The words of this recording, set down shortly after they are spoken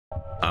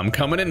I'm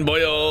coming in,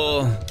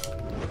 boyo.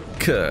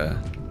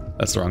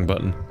 That's the wrong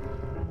button.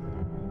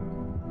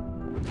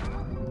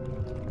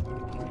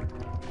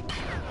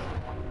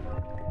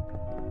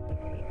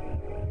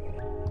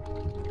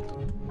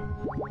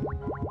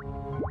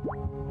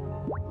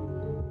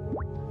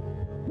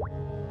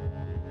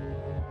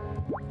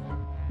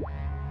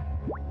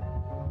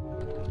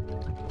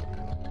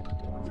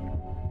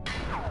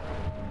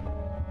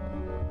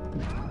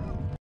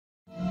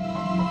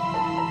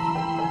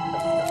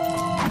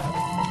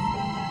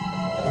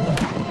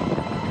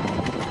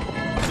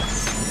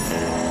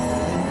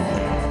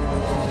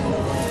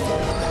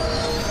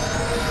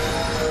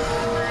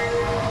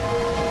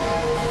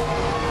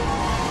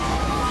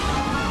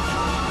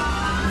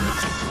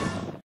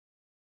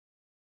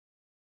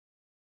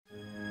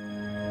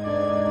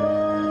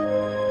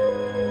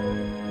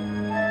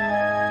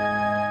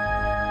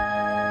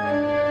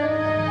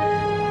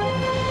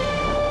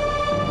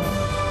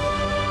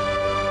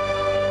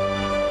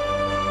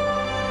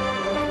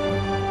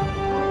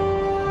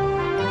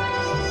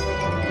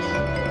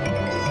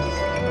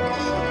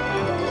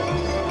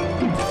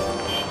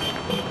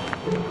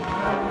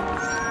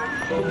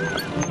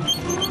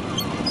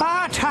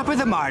 Top of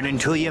the morning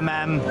to you,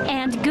 ma'am.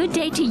 And good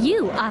day to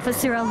you,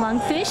 Officer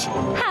Lungfish.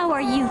 How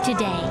are you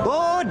today?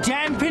 Oh,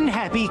 damp and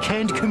happy,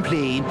 can't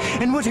complain.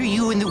 And what are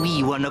you and the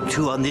wee one up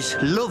to on this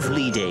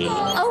lovely day?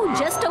 Oh,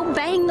 just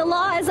obeying the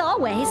law as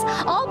always.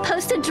 All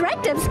posted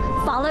directives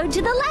followed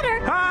to the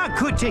letter. Ah,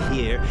 good to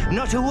hear.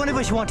 Not a one of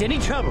us want any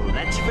trouble,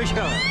 that's for sure.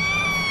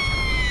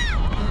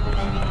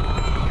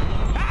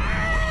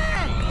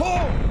 Ah!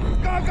 Oh,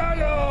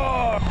 Gagalo!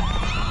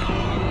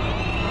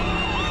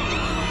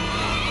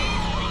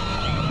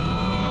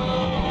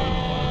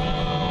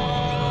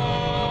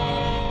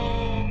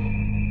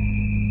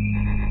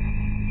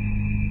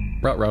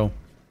 Ruh-roh.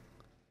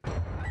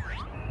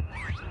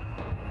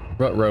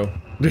 Ruh-roh.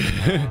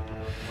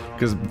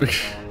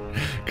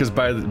 Because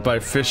by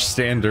fish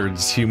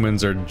standards,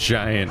 humans are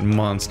giant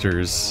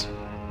monsters.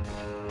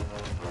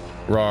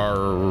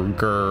 Rawr,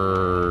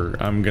 grr,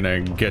 I'm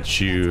gonna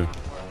get you.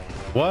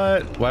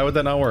 What? Why would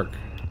that not work?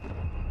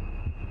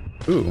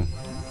 Ooh.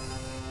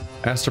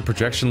 Astral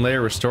projection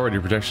layer restored.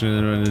 Your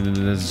projection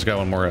has got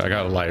one more. I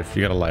got a life.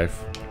 You got a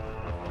life.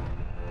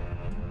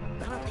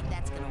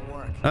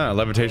 Ah,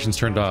 levitation's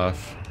turned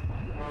off.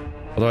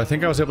 Although I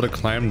think I was able to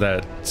climb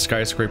that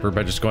skyscraper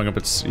by just going up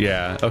its...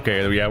 Yeah,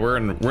 okay, yeah, we're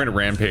in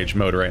rampage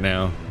mode right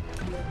now.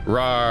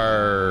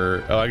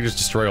 Rawr! Oh, I can just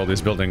destroy all these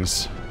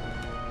buildings.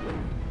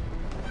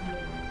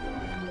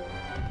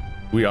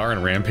 We are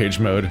in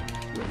rampage mode.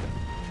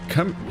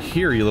 Come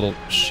here, you little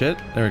shit.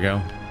 There we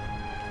go.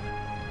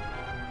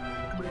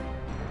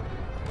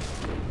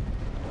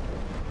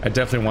 I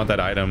definitely want that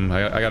item.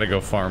 I gotta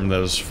go farm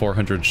those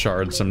 400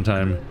 shards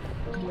sometime.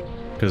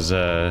 Because,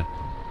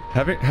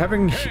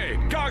 having... Hey,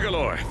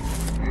 Goggalor!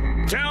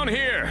 Down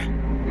here!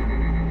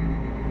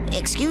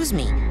 Excuse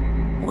me.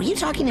 Were you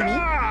talking to me?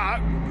 Ah!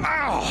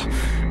 Ow!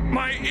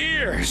 My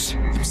ears!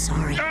 I'm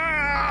sorry.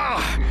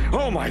 Ah!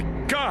 Oh my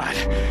god!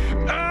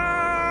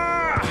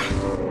 Ah!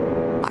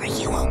 Are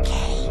you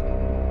okay?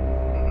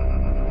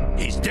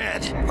 He's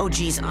dead. Oh,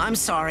 geez, I'm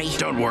sorry.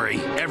 Don't worry.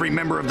 Every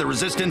member of the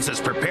Resistance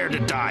is prepared to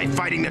die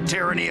fighting the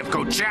tyranny of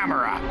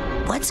Kochamara.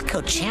 What's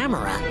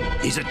Kochamara?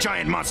 He's a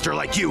giant monster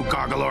like you,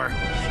 Goggalor.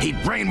 He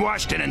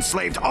brainwashed and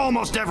enslaved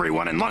almost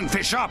everyone in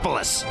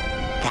Lungfishopolis.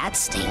 That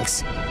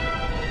stinks.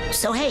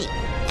 So, hey,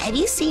 have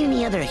you seen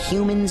any other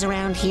humans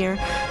around here?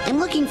 I'm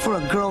looking for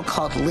a girl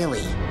called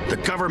Lily. The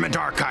government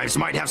archives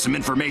might have some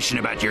information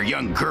about your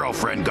young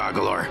girlfriend,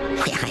 Goggalor.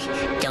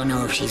 I don't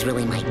know if she's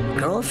really my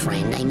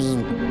girlfriend. I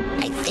mean,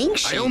 I think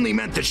she... I only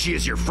meant that she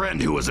is your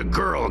friend who was a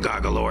girl,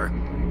 Goggalor.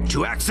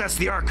 To access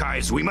the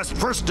archives, we must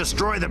first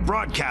destroy the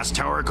broadcast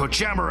tower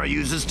Kochamara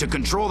uses to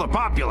control the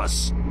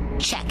populace.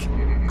 Check.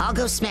 I'll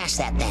go smash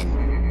that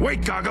then.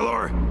 Wait,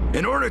 Goggalor.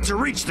 In order to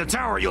reach the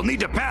tower, you'll need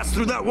to pass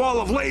through that wall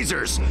of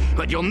lasers.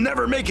 But you'll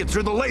never make it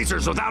through the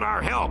lasers without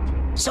our help.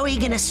 So are you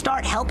gonna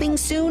start helping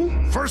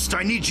soon? First,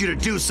 I need you to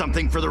do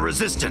something for the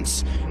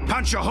Resistance.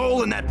 Punch a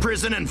hole in that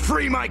prison and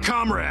free my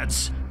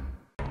comrades.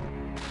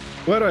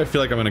 Why do I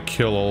feel like I'm gonna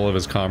kill all of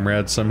his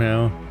comrades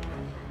somehow?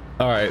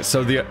 Alright,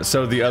 so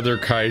the other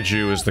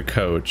kaiju is the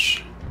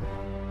coach.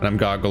 And I'm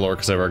Goggalor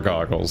because I wear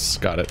goggles.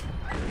 Got it.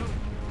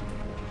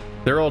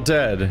 They're all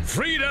dead.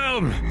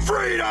 Freedom!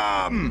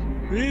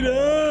 Freedom!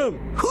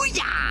 Freedom!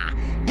 Hoo-yah!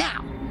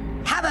 Now,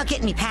 how about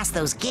getting me past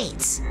those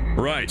gates?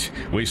 Right.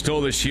 We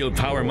stole the shield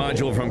power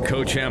module from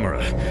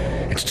Kochamara.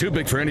 It's too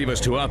big for any of us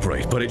to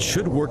operate, but it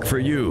should work for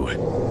you.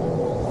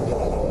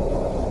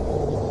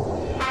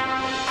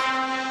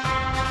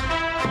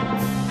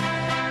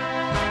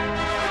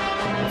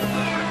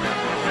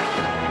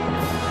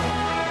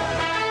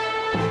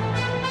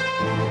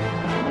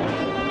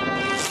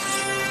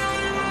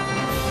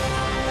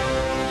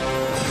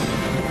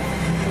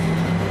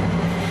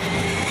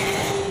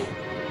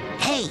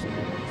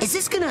 Is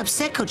this gonna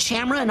upset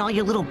Kochamara and all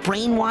your little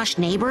brainwashed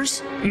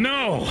neighbors?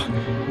 No!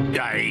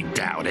 I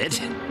doubt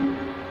it.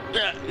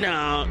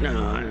 No.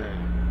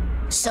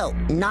 So,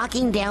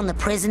 knocking down the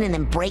prison and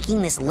then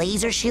breaking this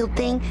laser shield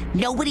thing,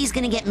 nobody's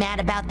gonna get mad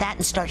about that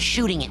and start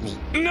shooting at me.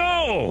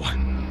 No!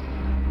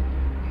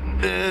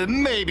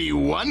 Maybe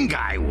one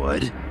guy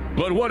would.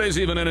 But what is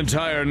even an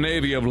entire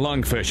navy of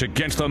lungfish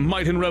against the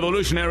might and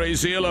revolutionary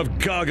zeal of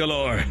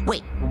Gargalor?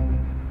 Wait,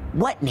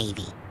 what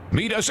navy?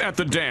 Meet us at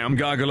the dam,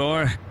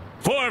 Gargalor,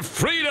 for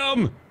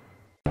freedom!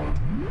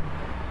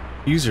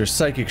 Use your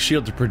psychic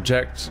shield to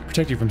protect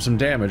you from some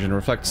damage and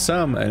reflect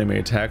some enemy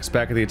attacks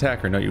back at the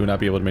attacker. Note you will not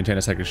be able to maintain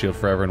a psychic shield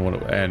forever,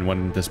 and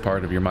when this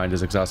part of your mind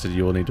is exhausted,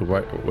 you will need to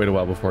wait a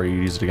while before you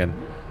use it again.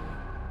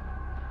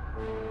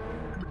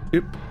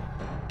 Doop.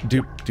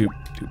 Doop, doop,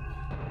 doop.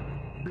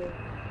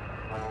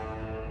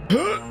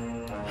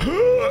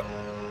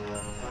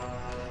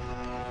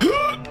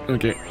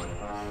 Okay.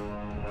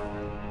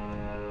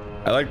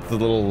 I like the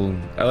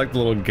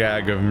little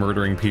gag of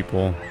murdering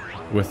people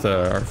with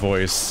our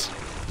voice.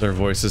 Our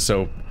voices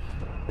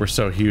were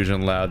so huge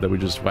and loud that we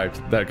just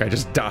wiped. That guy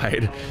just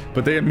died,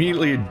 but they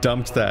immediately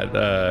dumped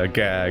that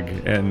gag,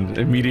 and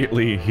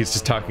immediately he's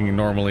just talking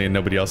normally, and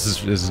nobody else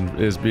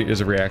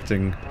is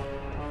reacting.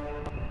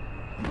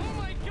 Oh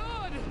my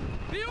God!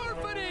 The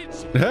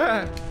orphanage!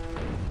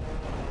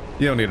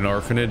 You don't need an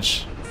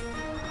orphanage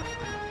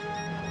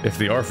if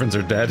the orphans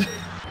are dead.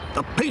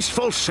 The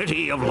peaceful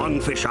city of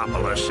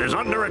Lungfishopolis is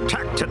under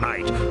attack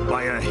tonight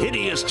by a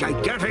hideous,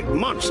 gigantic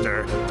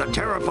monster the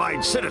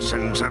terrified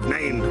citizens have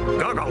named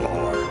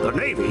Gargalor. The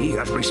Navy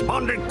has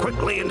responded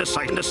quickly into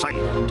sight,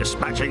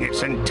 dispatching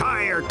its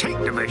entire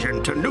tank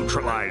division to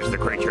neutralize the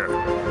creature.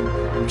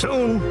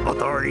 Soon,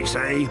 authorities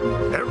say,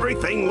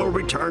 everything will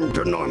return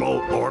to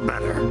normal or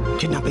better.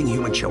 Kidnapping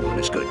human children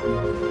is good.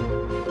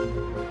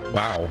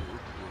 Wow.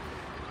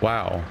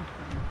 Wow.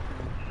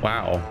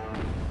 Wow.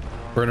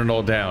 Burn it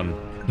all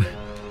down.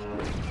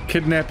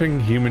 Kidnapping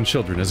human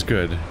children is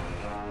good.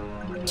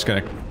 Just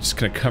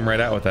gonna come right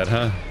out with that,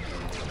 huh?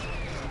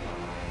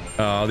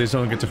 Oh, these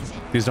don't get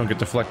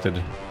deflected.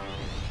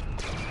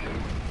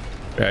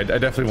 Yeah, I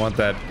definitely want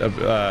that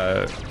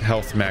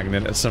health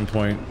magnet at some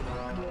point.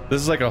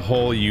 This is like a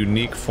whole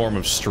unique form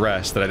of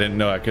stress that I didn't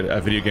know a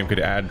video game could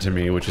add to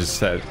me, which is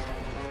that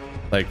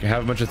like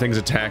have a bunch of things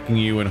attacking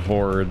you in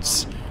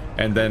hordes,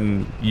 and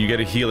then you get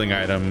a healing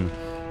item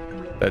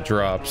that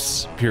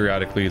drops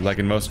periodically, like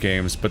in most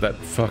games, but that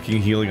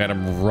fucking healing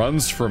item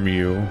runs from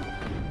you.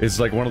 It's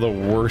like one of the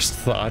worst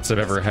thoughts I've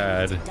ever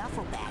had.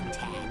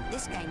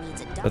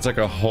 That's like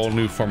a whole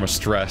new form of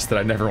stress that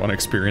I never want to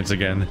experience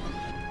again.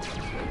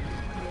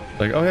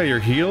 Like, oh yeah, your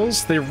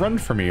heals? They run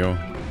from you.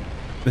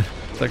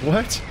 It's like,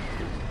 what?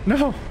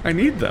 No, I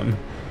need them.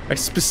 I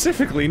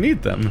specifically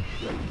need them.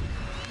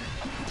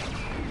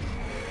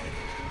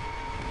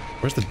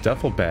 Where's the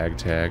duffel bag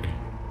tag?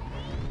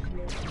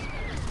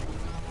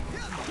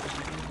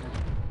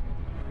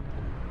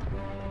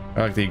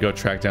 I like that you go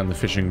track down the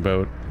fishing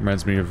boat.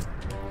 Reminds me of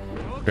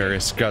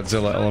various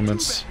Godzilla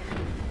elements.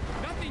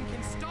 Nothing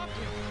can stop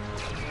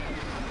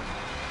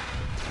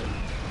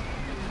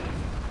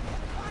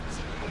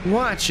him.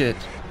 Watch it!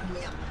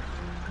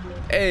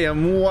 Hey,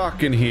 I'm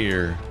walking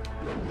here.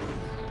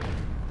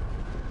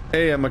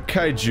 Hey, I'm a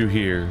kaiju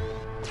here.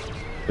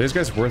 Are these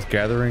guys worth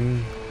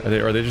gathering?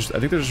 Are they just? I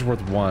think they're just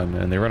worth one,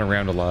 and they run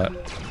around a lot.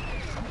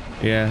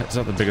 Yeah, it's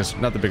not the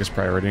biggest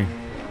priority.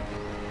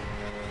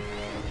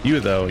 You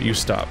though, you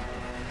stop.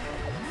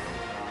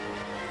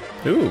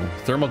 Ooh,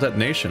 thermal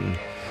detonation.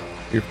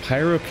 Your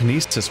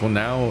pyrokinesis will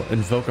now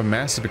invoke a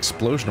massive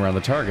explosion around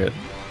the target.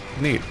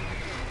 Neat.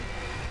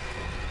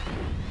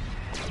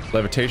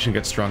 Levitation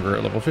gets stronger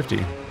at level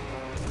 50.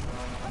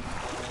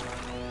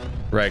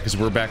 Right, because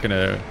we're back in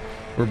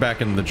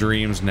the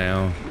dreams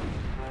now.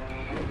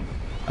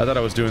 I thought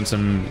I was doing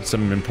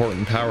some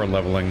important power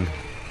leveling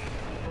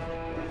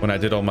when I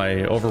did all my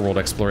overworld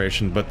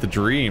exploration, but the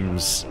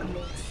dreams,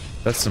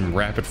 that's some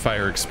rapid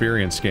fire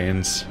experience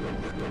gains.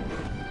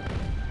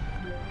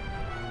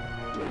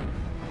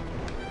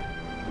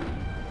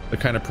 The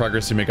kind of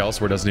progress you make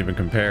elsewhere doesn't even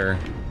compare.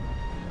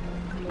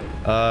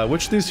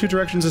 Which of these two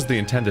directions is the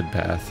intended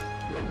path?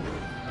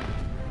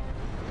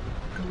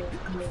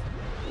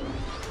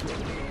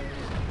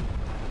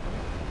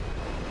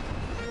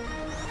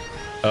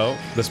 Oh,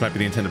 this might be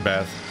the intended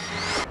path.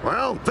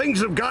 Well,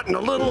 things have gotten a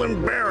little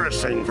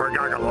embarrassing for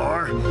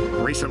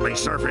Gargalor. Recently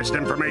surfaced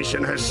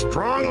information has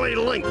strongly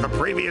linked the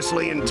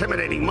previously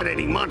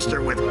intimidating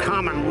monster with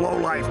common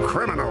low-life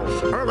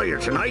criminals. Earlier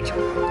tonight,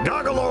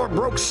 Gargalor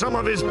broke some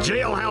of his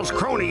jailhouse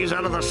cronies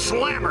out of the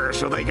slammer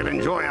so they could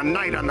enjoy a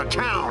night on the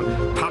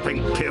town,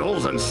 popping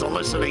pills and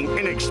soliciting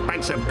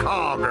inexpensive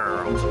call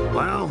girls.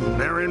 Well,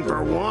 they're in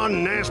for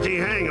one nasty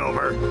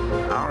hangover.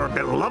 Our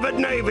beloved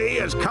Navy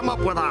has come up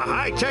with a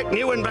high-tech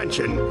new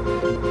invention.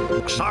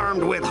 It's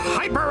armed with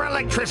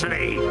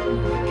hyper-electricity.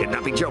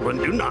 Kidnapping children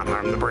do not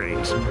harm the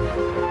brains.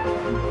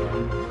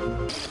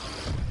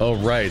 Oh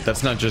right,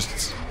 that's not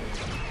just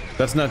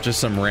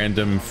some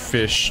random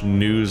fish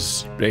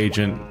news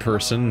agent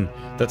person.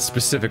 That's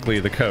specifically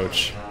the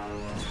coach.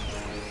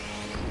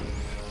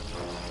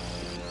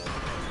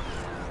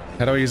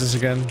 How do I use this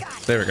again?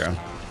 There we go.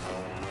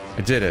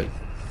 I did it.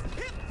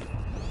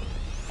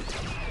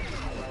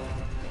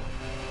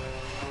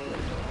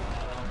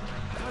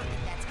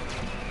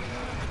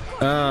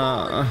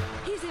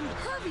 He's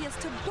impervious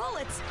to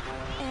bullets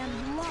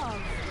and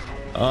love.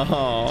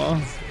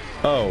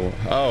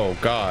 Oh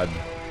God.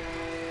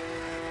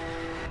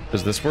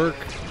 Does this work?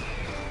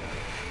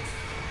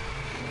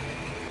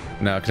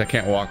 No, because I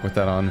can't walk with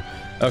that on.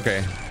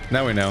 Okay,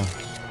 now we know.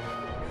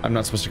 I'm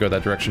not supposed to go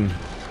that direction.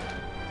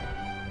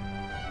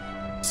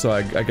 So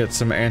I get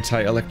some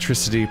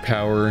anti-electricity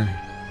power.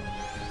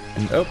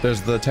 And oh,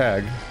 there's the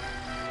tag.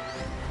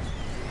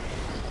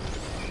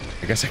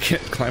 I guess I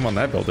can't climb on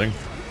that building.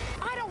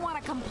 I don't want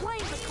to complain,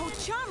 but Coach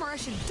Chamara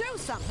should do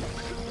something.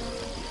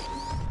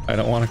 I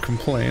don't want to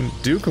complain.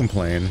 Do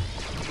complain.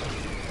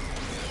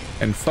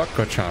 And fuck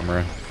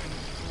Kochamara.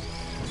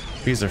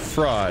 He's a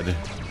fraud.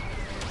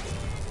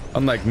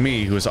 Unlike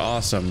me, who is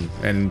awesome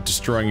and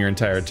destroying your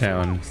entire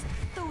town.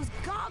 Those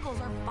goggles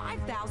are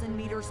 5,000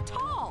 meters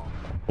tall.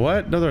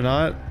 What? No, they're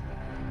not.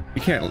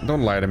 You can't.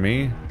 Don't lie to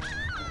me.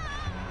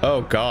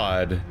 Oh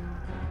God.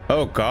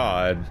 Oh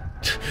God.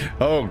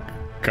 Oh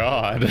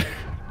God.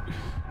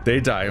 They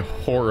die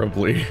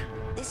horribly.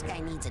 This guy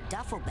needs a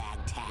duffel bag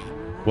tag.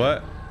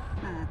 What?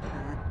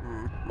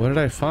 What did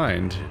I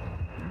find?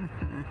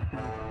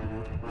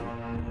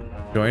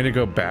 Do I need to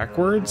go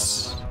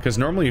backwards? Because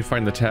normally you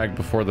find the tag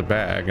before the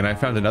bag, and I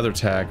found another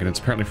tag, and it's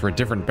apparently for a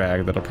different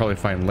bag that I'll probably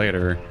find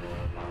later.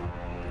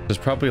 There's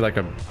probably like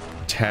a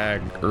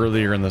tag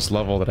earlier in this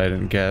level that I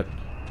didn't get.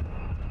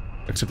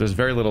 Except there's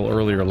very little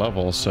earlier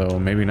level, so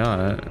maybe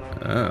not.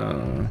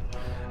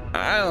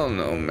 I don't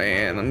know,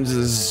 man. I'm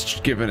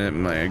just giving it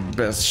my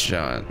best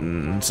shot,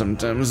 and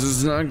sometimes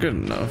it's not good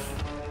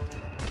enough.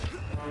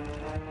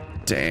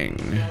 Dang.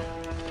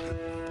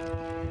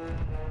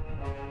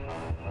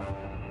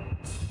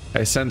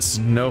 I sense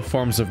no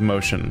forms of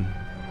motion.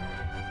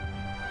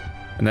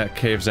 And that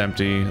cave's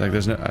empty. Like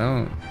there's no,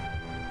 I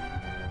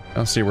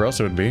don't see where else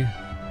it would be.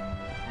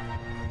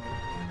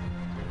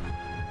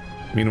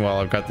 Meanwhile,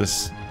 I've got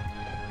this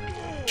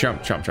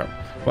jump.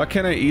 Why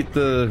can't I eat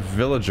the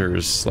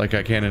villagers like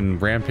I can in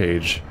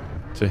Rampage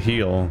to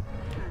heal?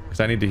 Because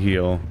I need to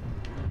heal.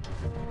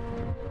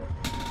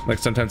 Like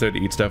sometimes I'd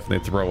eat stuff and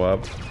they'd throw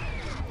up.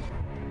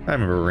 I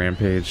remember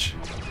Rampage.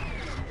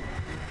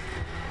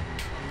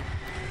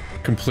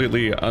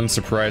 Completely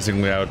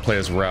unsurprisingly, I would play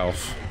as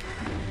Ralph.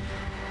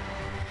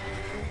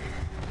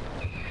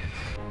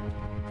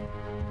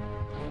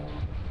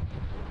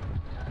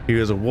 He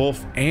was a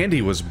wolf and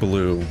he was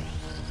blue.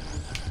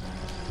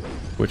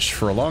 Which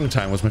for a long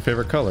time was my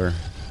favorite color.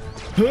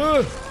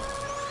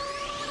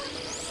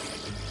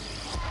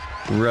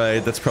 Right,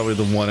 that's probably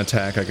the one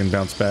attack I can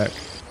bounce back.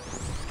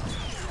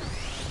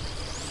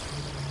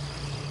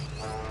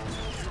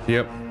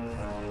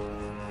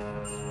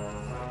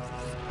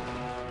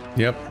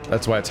 Yep,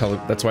 that's why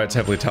it's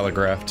heavily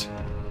telegraphed.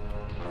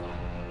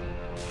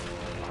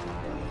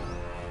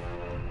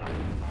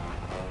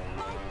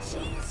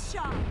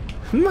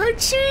 My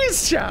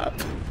cheese shop.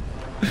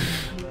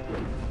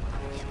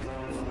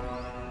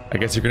 I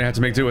guess you're gonna have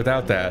to make do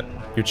without that.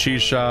 Your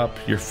cheese shop,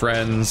 your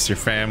friends, your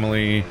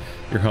family,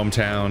 your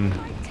hometown.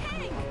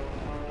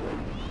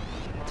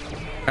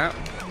 Ah,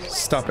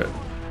 stop it.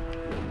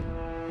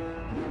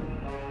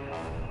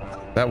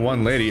 That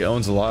one lady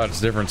owns a lot of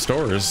different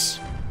stores.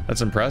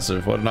 That's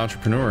impressive. What an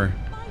entrepreneur.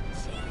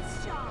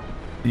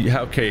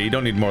 Yeah, okay, you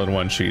don't need more than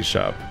one cheese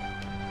shop.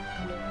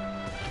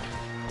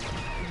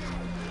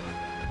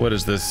 What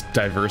is this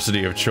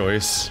diversity of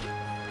choice?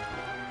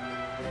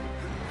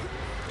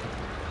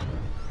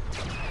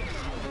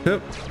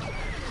 Yep.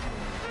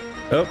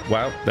 Oh,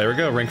 wow. There we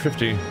go. Rank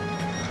 50.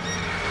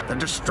 The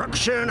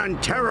destruction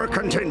and terror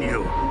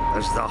continue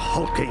as the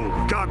hulking,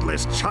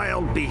 godless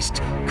child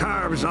beast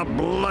carves a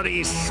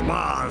bloody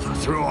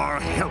swath through our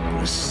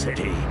helpless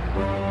city.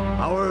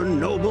 Our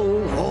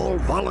noble,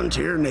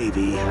 all-volunteer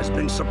Navy has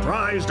been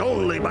surprised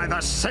only by the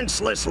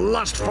senseless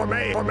lust for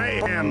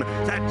mayhem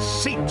that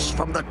seeps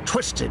from the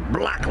twisted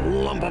black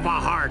lump of a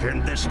heart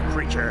in this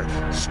creature,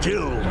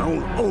 still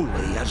known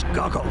only as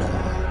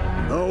Goggalor.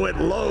 Though it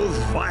loathes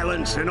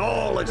violence in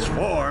all its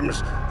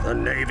forms, the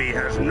Navy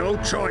has no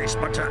choice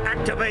but to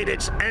activate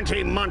its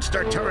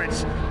anti-monster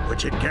turrets,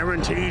 which it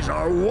guarantees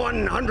are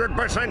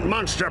 100%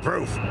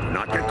 monster-proof. Do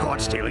not get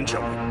caught stealing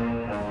children.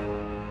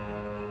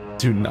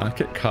 Do not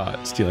get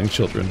caught stealing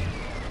children.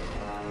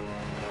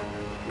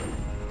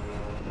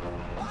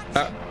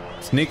 Ah,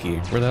 sneaky.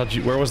 Where the hell did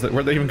you,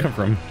 where'd they even come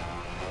from?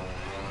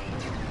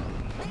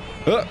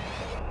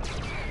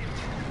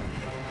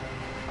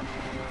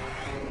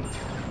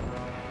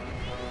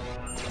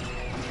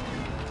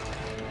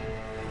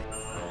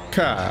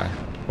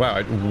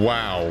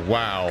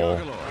 Wow.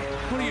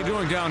 What are you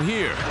doing down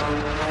here?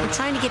 I'm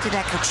trying to get to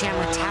that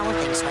Kochamara tower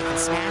thing so I can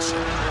smash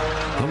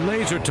it. The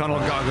laser tunnel,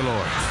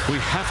 Goggalor. We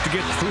have to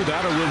get through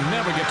that or we'll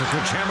never get to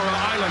Kochamara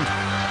Island.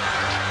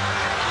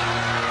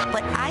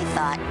 But I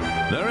thought...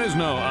 There is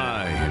no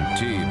I in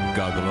Team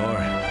Goggalor.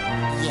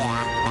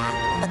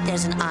 Yeah, but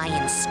there's an I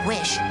in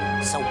Squish,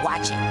 so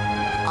watch it.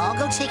 I'll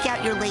go take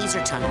out your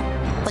laser tunnel,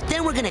 but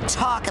then we're gonna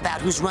talk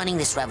about who's running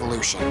this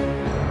revolution.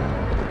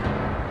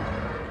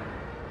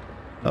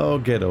 Oh,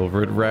 get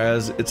over it,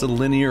 Raz. It's a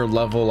linear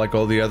level like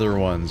all the other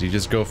ones. You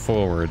just go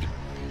forward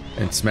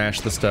and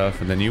smash the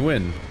stuff, and then you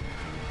win.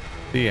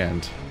 The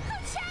end.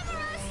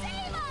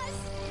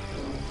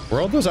 Were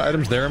all those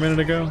items there a minute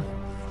ago?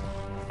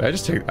 I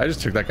just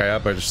took that guy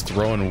out by just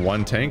throwing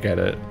one tank at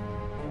it.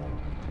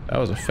 That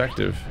was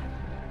effective.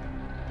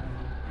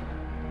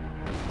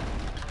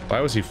 Why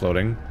was he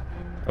floating?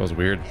 That was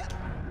weird.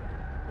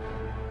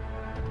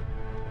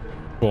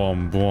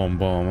 Boom, boom,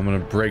 boom. I'm gonna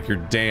break your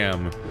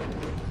dam.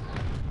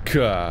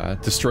 Gah,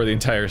 destroy the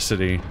entire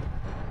city.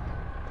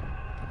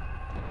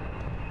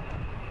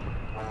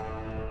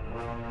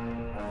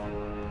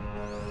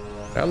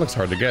 That looks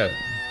hard to get.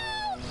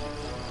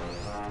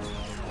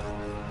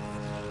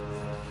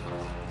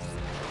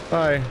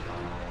 Bye.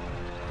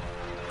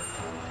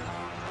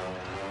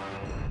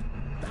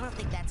 I don't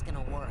think that's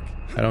gonna work.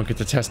 I don't get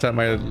to test out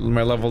my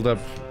leveled up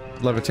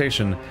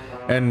levitation.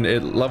 And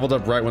it leveled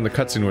up right when the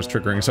cutscene was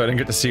triggering, so I didn't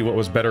get to see what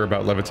was better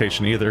about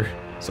levitation either.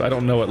 So I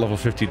don't know what level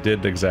 50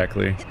 did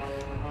exactly.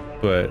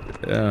 But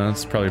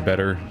it's probably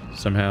better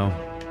somehow.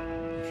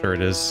 I'm sure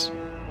it is.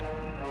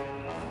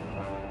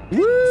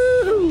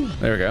 Woo!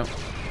 There we go.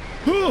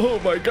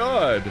 Oh my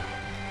god!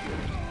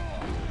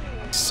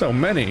 So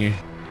many.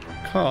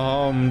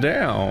 Calm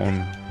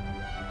down.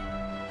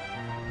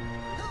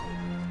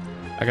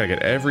 I gotta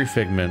get every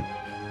figment.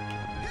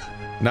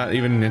 Not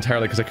even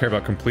entirely because I care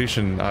about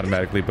completion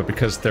automatically, but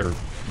because they're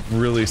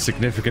really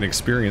significant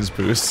experience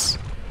boosts.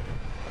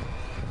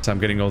 So I'm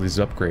getting all these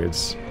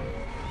upgrades.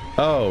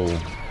 Oh.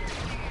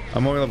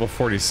 I'm only level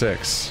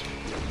 46.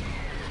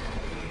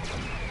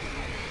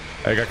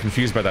 I got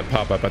confused by that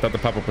pop-up. I thought the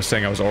pop-up was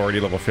saying I was already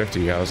level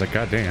 50. I was like,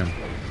 god damn.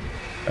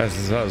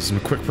 That was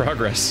some quick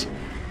progress.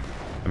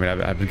 I mean,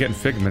 I've been getting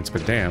figments,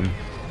 but damn.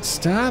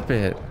 Stop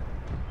it.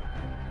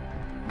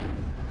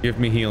 Give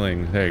me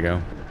healing. There you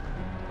go.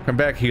 Come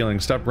back,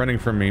 healing. Stop running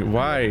from me.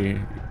 Why?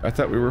 I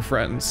thought we were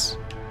friends.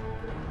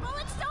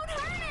 Bullets don't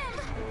hurt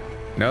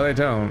him. No, they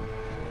don't.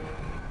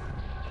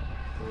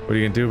 What are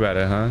you gonna do about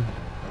it, huh?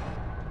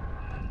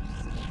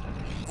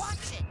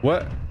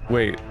 What?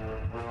 Wait.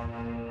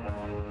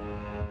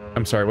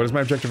 I'm sorry. What is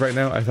my objective right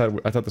now? I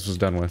thought this was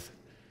done with.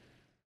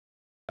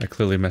 I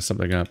clearly messed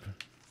something up.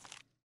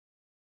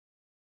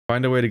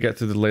 Find a way to get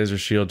through the laser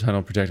shield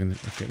tunnel protecting.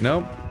 Okay,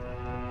 nope.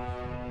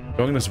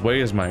 Going this way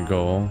is my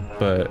goal,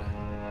 but.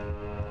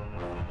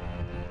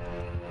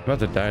 I'm about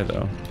to die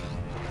though.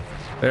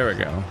 There we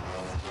go.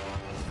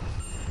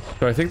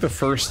 So I think the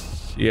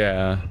first,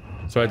 yeah.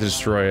 So I had to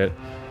destroy it.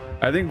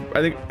 I think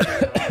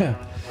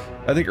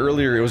I think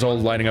earlier it was all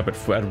lining up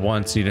at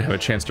once. You didn't have a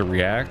chance to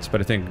react,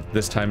 but I think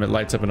this time it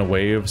lights up in a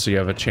wave, so you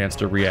have a chance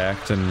to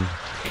react and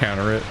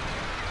counter it.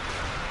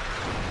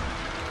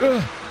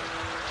 Ugh.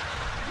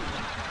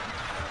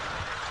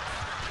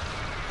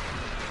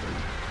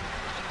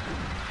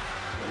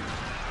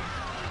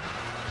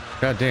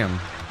 God damn.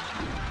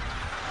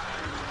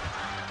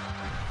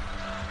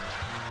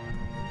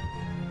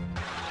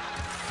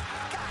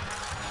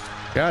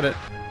 Got it.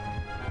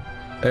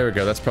 There we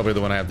go. That's probably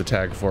the one I have the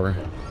tag for.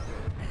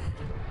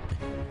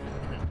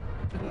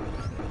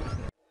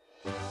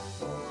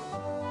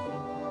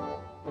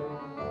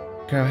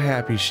 Look how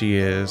happy she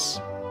is.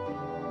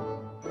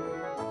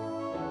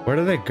 Where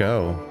do they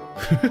go?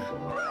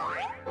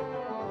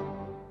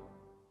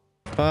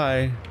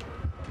 Bye.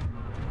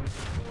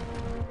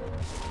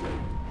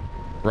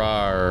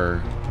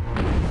 Rawr.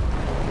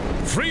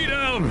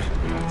 Freedom!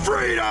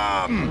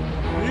 Freedom!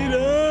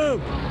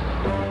 Freedom!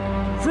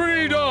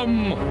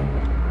 Freedom!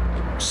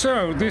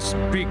 So, this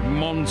big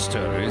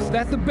monster, is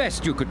that the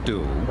best you could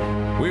do?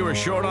 We were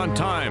short on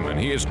time, and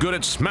he is good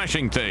at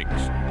smashing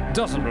things.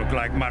 Doesn't look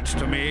like much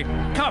to me.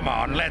 Come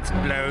on, let's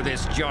blow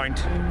this joint.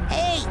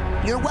 Hey,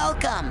 you're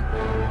welcome.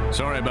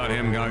 Sorry about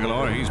him,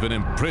 Gargalor. He's been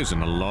in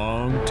prison a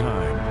long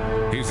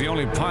time. He's the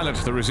only pilot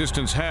the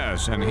Resistance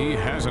has, and he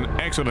has an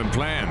excellent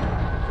plan.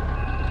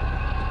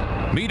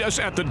 Meet us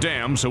at the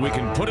dam so we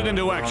can put it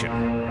into action.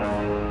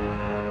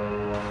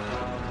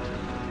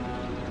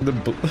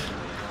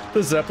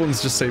 The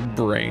Zeppelins just say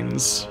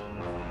brains.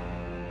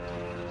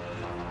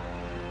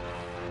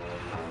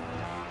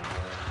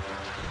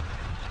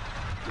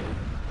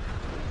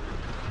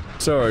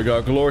 Sorry,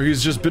 Gargalor,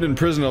 he's just been in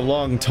prison a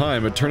long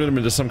time. It turned him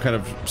into some kind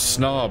of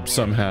snob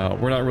somehow.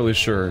 We're not really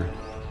sure.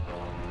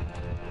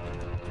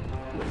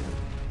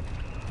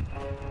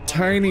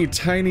 Tiny,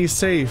 tiny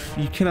safe.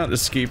 You cannot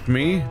escape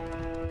me.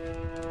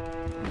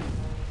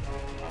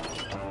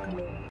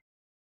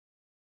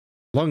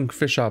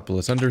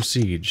 Lungfishopolis under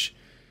siege.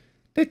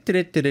 Ah!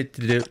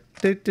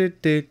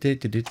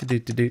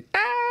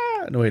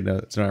 No, wait, no,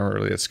 it's not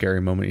really a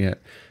scary moment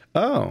yet.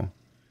 Oh.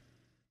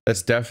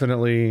 That's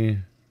definitely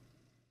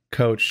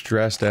Coach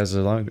dressed as a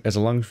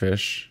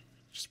lungfish.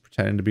 Just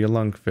pretending to be a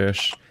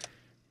lungfish.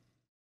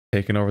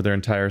 Taking over their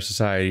entire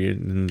society,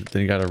 and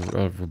then you got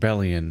a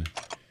rebellion.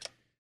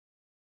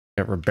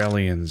 You got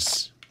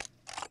rebellions.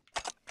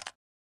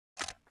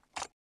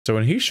 So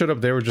when he showed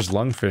up, they were just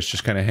lungfish,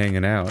 just kind of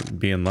hanging out,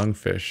 being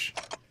lungfish.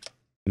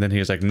 And then he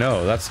was like,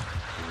 no, that's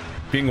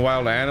being a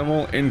wild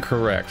animal?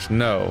 Incorrect.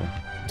 No.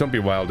 Don't be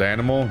wild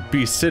animal.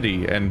 Be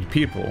city and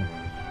people.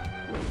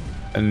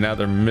 And now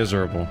they're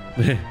miserable.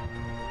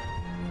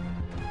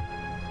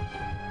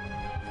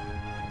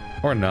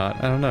 Or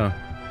not. I don't know.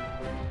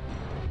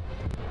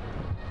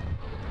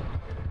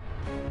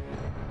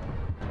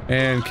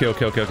 And kill,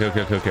 kill, kill, kill,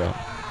 kill, kill, kill.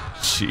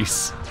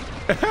 Jeez.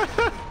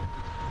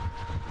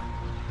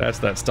 That's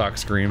that stock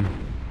scream.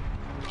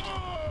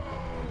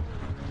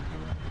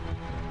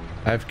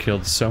 I've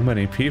killed so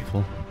many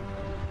people.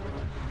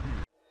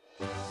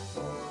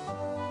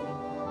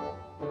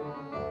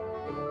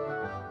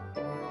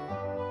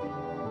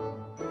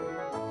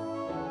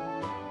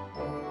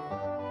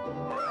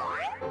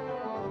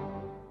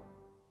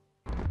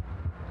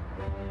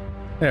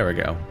 There we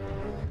go.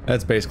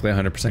 That's basically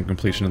 100%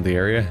 completion of the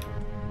area.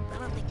 I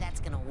don't think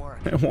that's gonna work.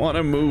 I want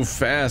to move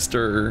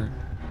faster.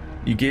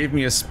 You gave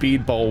me a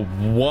speedball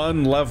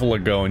 1 level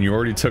ago and you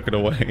already took it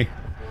away.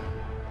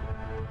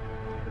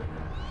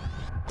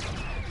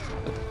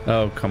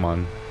 Oh, come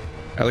on.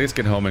 At least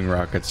get homing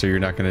rockets so you're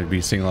not going to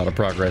be seeing a lot of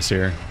progress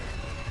here.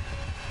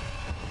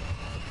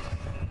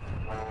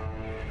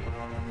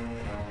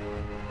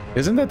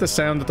 Isn't that the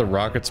sound that the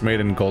rockets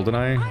made in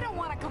GoldenEye? I don't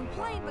want to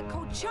complain, but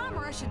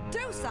Kochamara should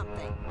do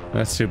something.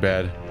 That's too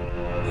bad.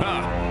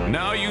 Ha!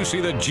 Now you see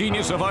the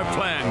genius of our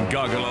plan,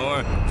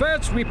 Goggalor.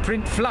 First we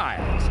print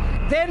flyers,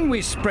 then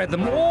we spread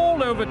them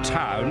all over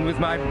town with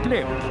my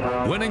blimp.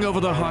 Winning over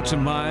the hearts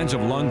and minds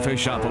of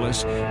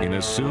Lungfishopolis in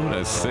as soon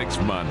as 6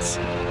 months.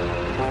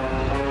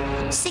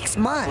 6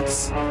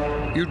 months?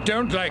 You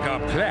don't like our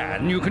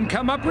plan, you can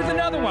come up with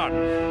another one.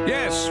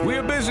 Yes,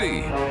 we're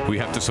busy. We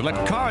have to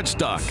select card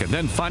stock and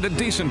then find a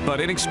decent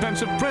but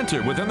inexpensive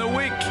printer within the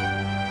week.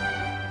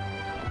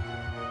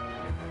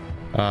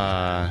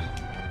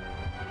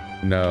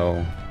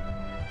 No.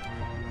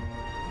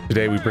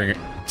 Today we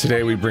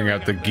bring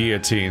out the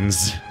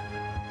guillotines.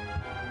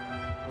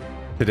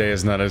 Today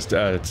is not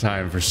a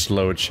time for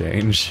slow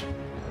change.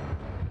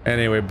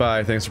 Anyway,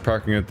 bye. Thanks for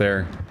parking it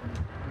there.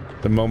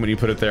 The moment you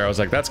put it there, I was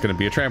like, that's gonna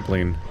be a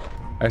trampoline.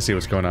 I see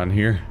what's going on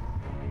here.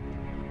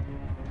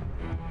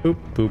 Boop,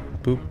 boop,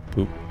 boop,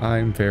 boop.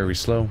 I'm very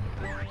slow.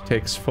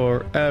 Takes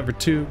forever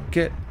to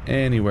get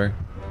anywhere.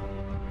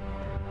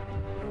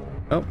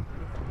 Oh,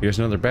 here's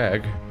another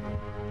bag.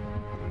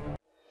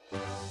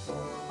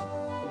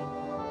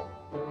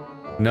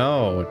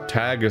 No,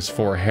 tag is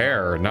for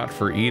hair, not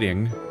for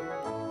eating.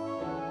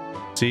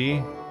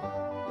 See?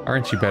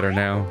 Aren't you better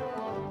now?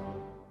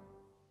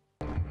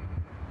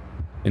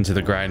 Into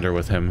the grinder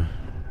with him.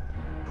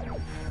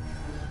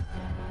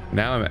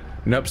 Now I'm at...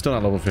 Nope, still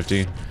not level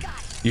 50.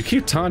 You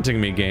keep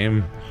taunting me,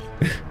 game.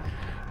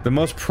 The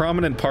most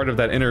prominent part of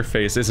that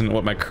interface isn't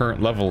what my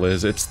current level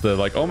is. It's the,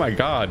 like, oh my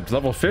god,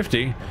 level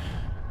 50.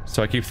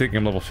 So I keep thinking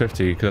I'm level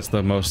 50, because that's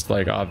the most,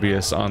 like,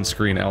 obvious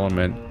on-screen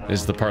element,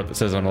 is the part that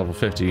says I'm level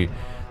 50.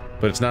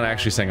 But it's not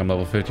actually saying I'm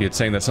level 50, it's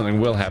saying that something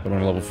will happen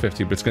when I'm level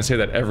 50, but it's gonna say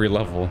that every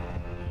level.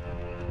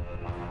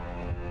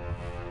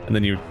 And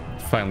then you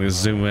finally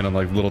zoom in on,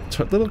 like,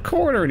 little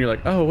corner, and you're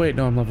like, oh wait,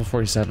 no, I'm level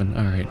 47,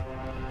 alright.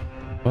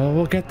 Well,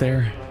 we'll get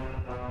there.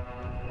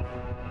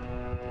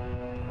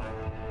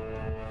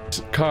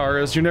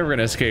 Cars, you're never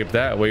gonna escape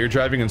that way, you're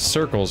driving in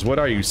circles. What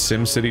are you,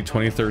 SimCity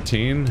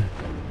 2013?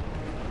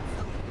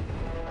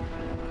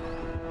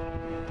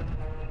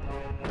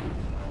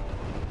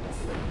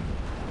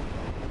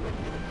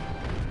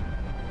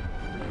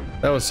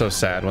 That was so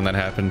sad when that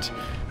happened.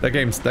 That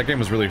game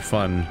was really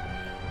fun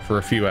for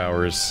a few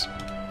hours.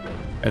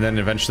 And then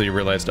eventually you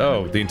realized,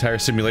 oh, the entire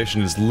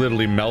simulation is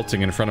literally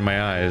melting in front of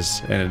my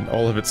eyes, and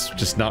all of it's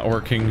just not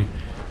working.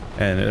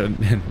 And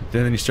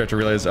then you start to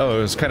realize, oh,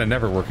 it was kind of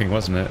never working,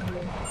 wasn't it?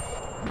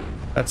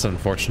 That's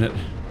unfortunate.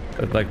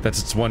 Like, that's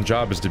its one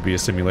job, is to be a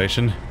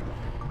simulation.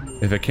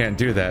 If it can't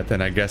do that,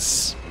 then I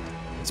guess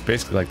it's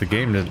basically like the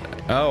game did.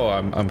 Oh,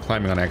 I'm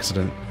climbing on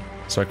accident,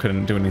 so I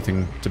couldn't do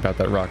anything about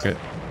that rocket.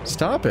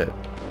 Stop it!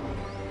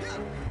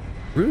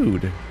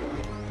 Rude.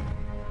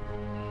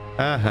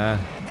 Uh-huh.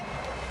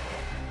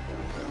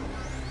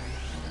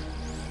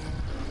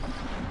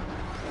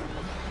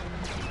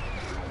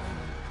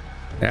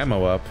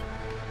 Ammo up.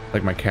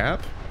 Like my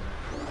cap?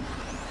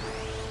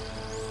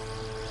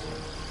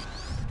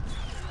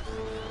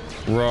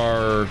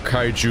 Rawr,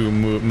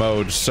 kaiju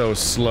mode so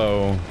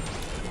slow.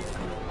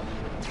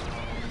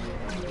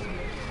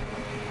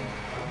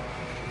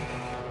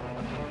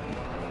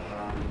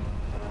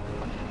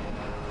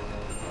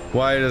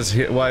 Why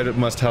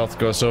must health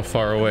go so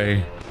far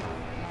away?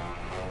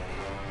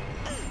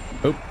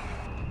 Oop.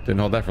 Didn't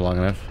hold that for long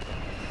enough.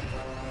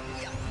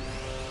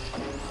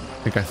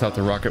 I think I thought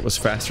the rocket was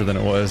faster than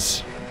it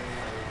was.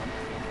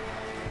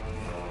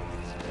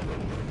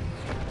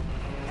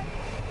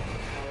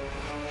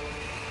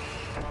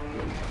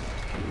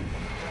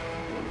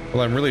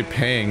 Well, I'm really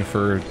paying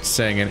for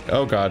saying any—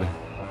 oh god.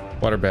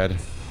 Waterbed.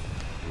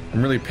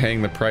 I'm really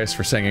paying the price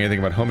for saying anything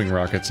about homing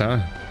rockets, huh?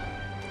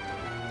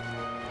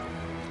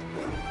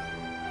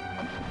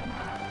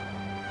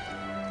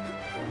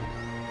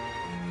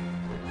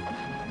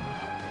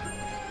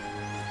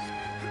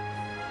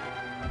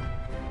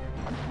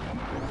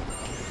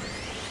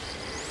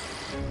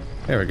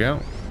 There we go.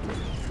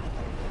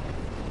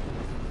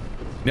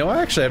 No,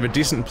 I actually have a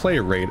decent play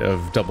rate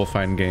of Double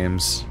Fine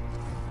games.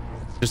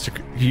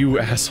 You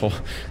asshole.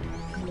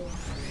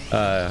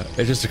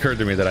 It just occurred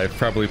to me that I've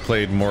probably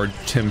played more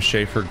Tim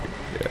Schafer.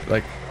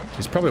 Like,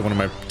 he's probably one of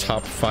my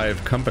top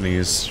 5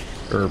 companies,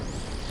 or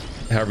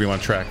however you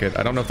want to track it.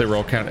 I don't know if they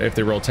roll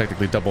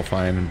technically Double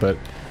Fine, but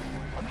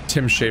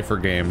Tim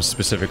Schafer games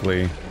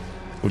specifically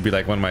would be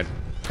like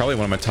probably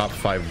one of my top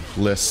 5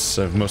 lists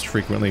of most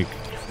frequently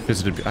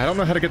visited. I don't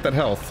know how to get that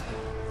health.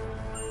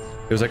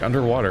 It was like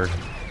underwater.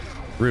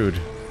 Rude.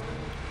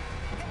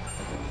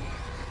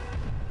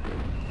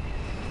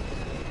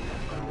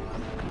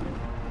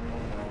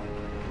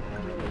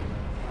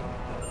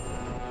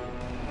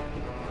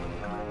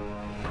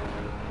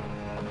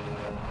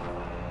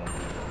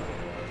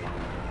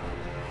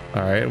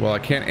 Alright, well I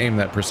can't aim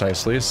that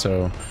precisely,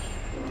 so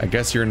I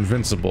guess you're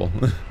invincible.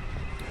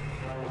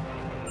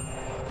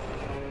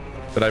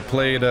 But I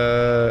played,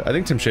 I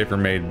think Tim Schafer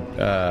made,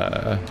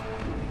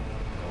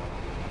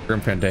 Grim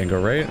Fandango,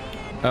 right?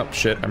 Oh,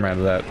 shit, I'm out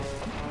of that.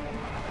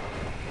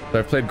 So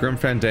I've played Grim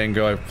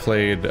Fandango, I've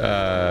played,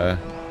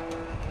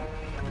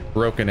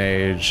 Broken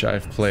Age,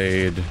 I've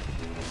played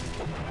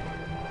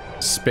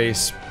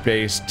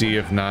Space-based D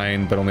of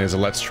 9, but only as a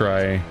Let's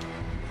Try.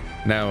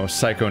 Now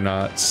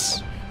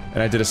Psychonauts.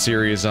 And I did a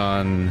series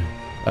on,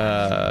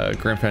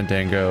 Grim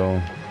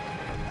Fandango,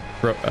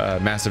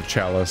 Massive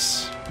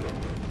Chalice.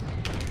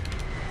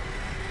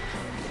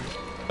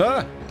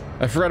 Ah!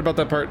 I forgot about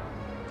that part.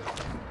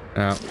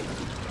 Oh.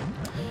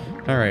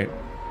 Alright.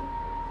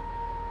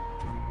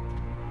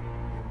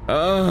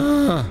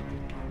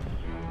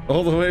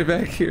 All the way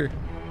back here.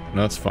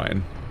 No, it's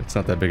fine. It's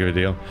not that big of a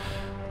deal.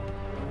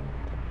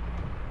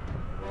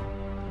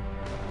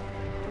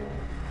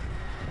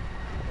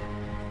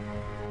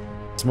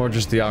 It's more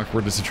just the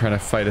awkwardness of trying to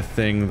fight a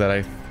thing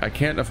that I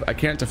can't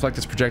deflect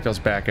its projectiles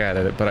back at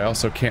it, but I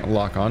also can't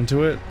lock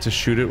onto it to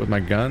shoot it with my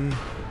gun.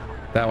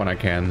 That one I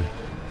can.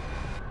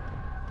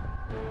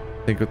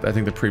 I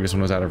think the previous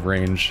one was out of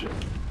range.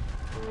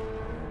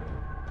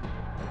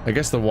 I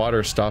guess the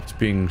water stopped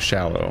being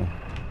shallow.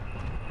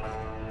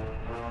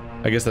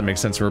 I guess that makes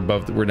sense.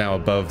 We're now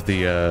above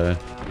the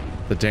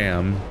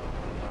dam.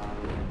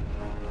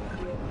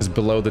 Because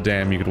below the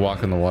dam you could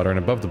walk in the water, and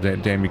above the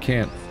dam you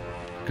can't.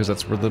 Because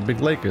that's where the big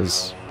lake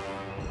is.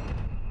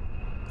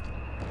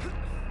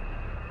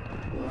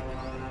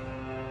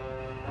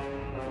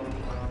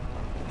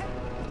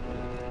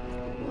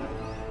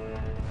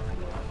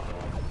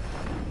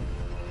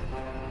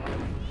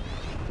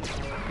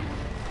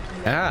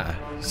 Ah,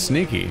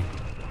 sneaky.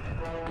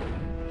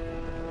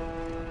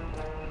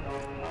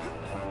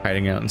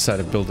 Hiding out inside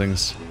of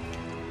buildings.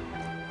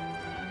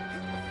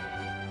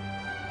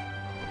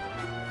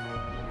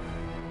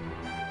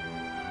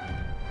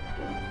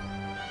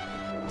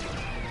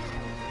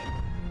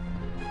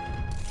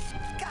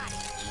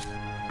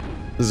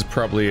 This is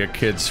probably a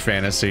kid's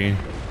fantasy.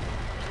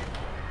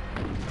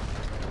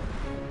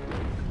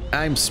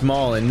 I'm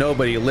small and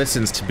nobody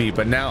listens to me,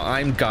 but now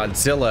I'm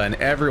Godzilla and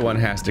everyone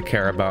has to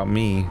care about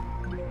me.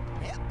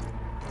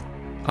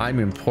 I'm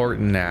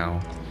important now,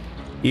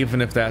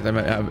 even if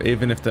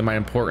my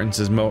importance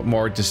is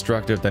more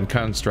destructive than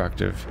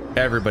constructive.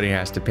 Everybody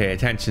has to pay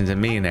attention to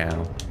me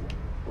now.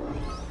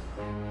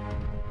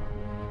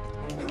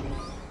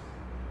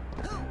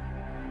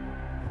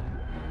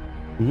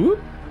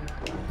 Whoop!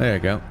 There you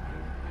go.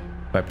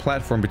 If I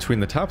platform between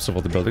the tops of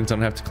all the buildings, I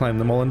don't have to climb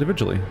them all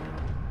individually.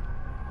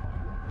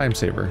 Time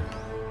saver.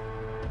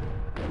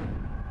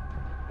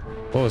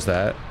 What was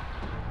that?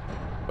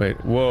 Wait,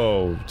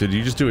 whoa, did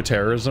you just do a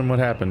terrorism? What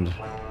happened?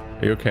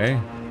 Are you okay?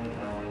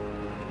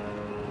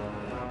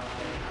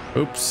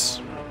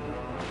 Oops.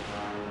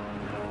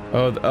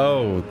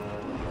 Oh,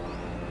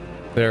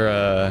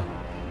 they're,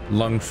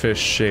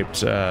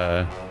 lungfish-shaped,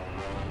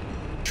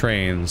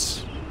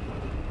 trains.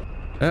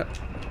 I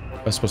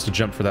was supposed to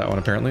jump for that one,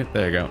 apparently.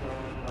 There you go.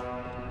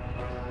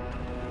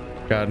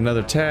 Got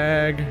another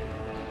tag.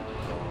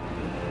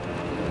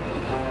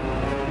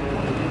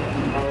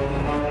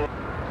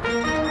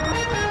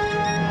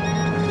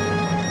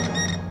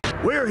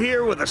 We're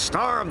here with the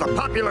star of the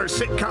popular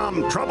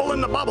sitcom Trouble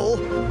in the Bubble,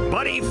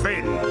 Buddy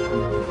Finn.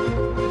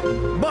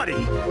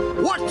 Buddy,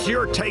 what's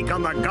your take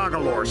on the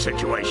Goggalore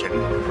situation?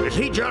 Is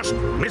he just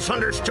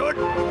misunderstood?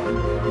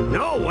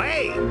 No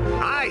way!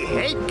 I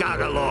hate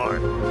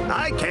Goggalore.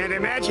 I can't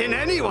imagine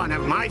any one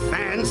of my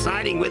fans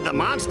siding with the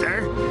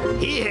monster.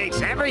 He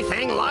hates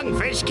everything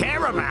lungfish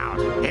care about.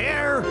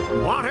 Air,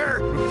 water,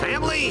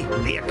 family,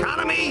 the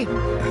economy.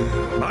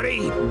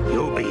 Buddy,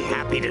 you'll be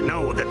happy to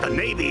know that the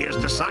Navy has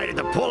decided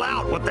to pull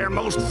out what they're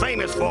most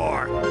famous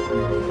for.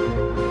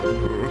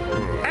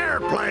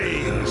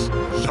 Airplanes!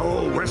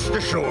 So rest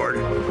assured,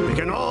 we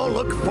can all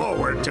look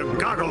forward to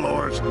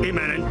Goggalore's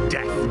imminent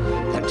death.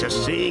 And to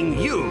seeing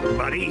you,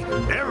 buddy,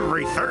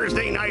 every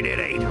Thursday night at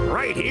 8,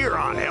 right here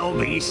on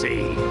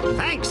LBC.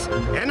 Thanks!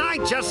 And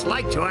I'd just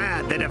like to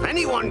add that if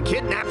anyone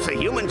kidnaps a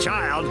human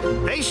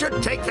child, they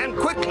should take them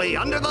quickly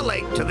under the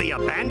lake to the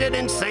abandoned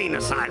insane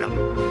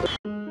asylum.